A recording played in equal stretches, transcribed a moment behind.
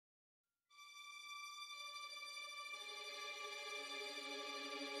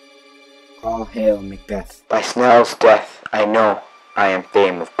All hail, Macbeth. By Snell's death, I know I am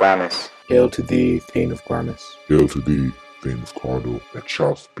Thane of Glamis. Hail to thee, Thane of Glamis. Hail to thee, Thane of Cardinal, that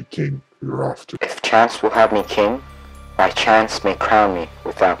shalt be king hereafter. If chance will have me king, by chance may crown me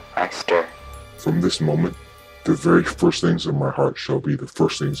without I stir. From this moment, the very first things of my heart shall be the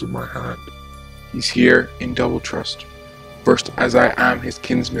first things of my hand. He's here in double trust. First as I am his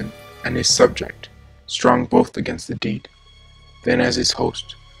kinsman and his subject, strong both against the deed. Then as his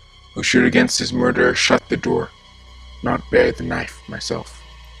host, who should against his murderer shut the door, not bear the knife myself.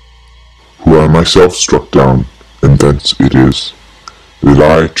 Who I myself struck down, and thence it is that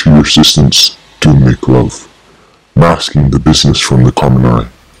I to your assistance do make love, masking the business from the common eye,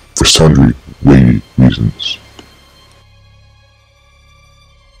 for sundry weighty reasons.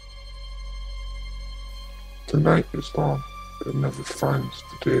 The night is long, that never finds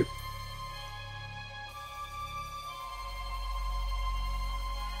the day.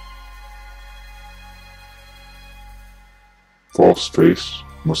 False face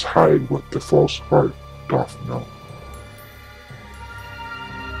must hide what the false heart doth know.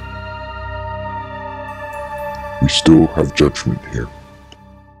 We still have judgment here.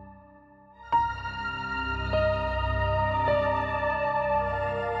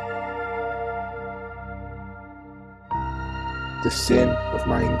 The sin of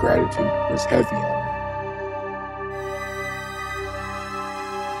my ingratitude was heavy on me.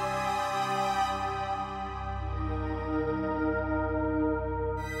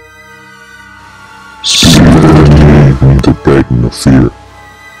 Spare me the beg no fear,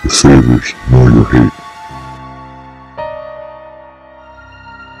 the favors nor your hate.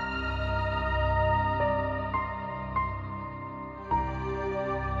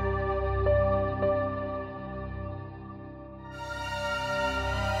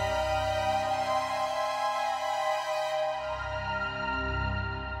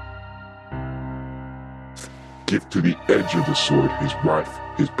 Give to the edge of the sword his wife,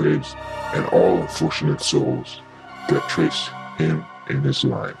 his babes, and all unfortunate souls that trace him in his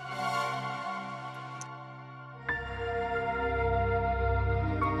line.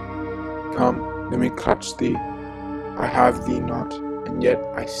 Come, let me clutch thee. I have thee not, and yet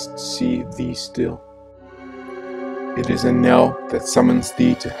I see thee still. It is a knell that summons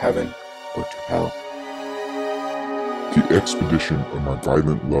thee to heaven or to hell. The expedition of my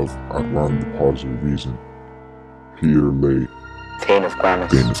violent love outrun the pause of reason. Here lay Thane of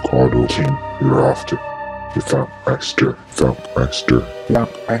Glamis, Thane of Cardinal, king hereafter, without I stir, without I stir. Without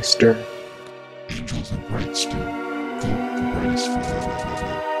I stir. Angels in bright still, fill the brightest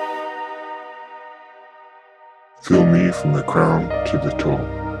forever. Fill me from the crown to the toe,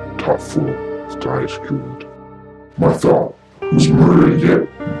 top full of dyes jeweled. My thought, whose murder yet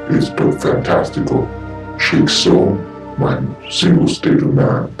is but fantastical, shakes so my single state of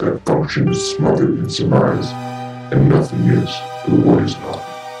man that functions smothered in surmise, and nothing is but what is not.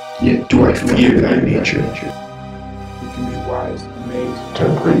 Yet do I fear thy nature. You can be wise, amazed,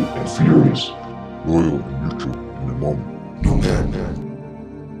 Temperate and furious, loyal and neutral in a moment. No man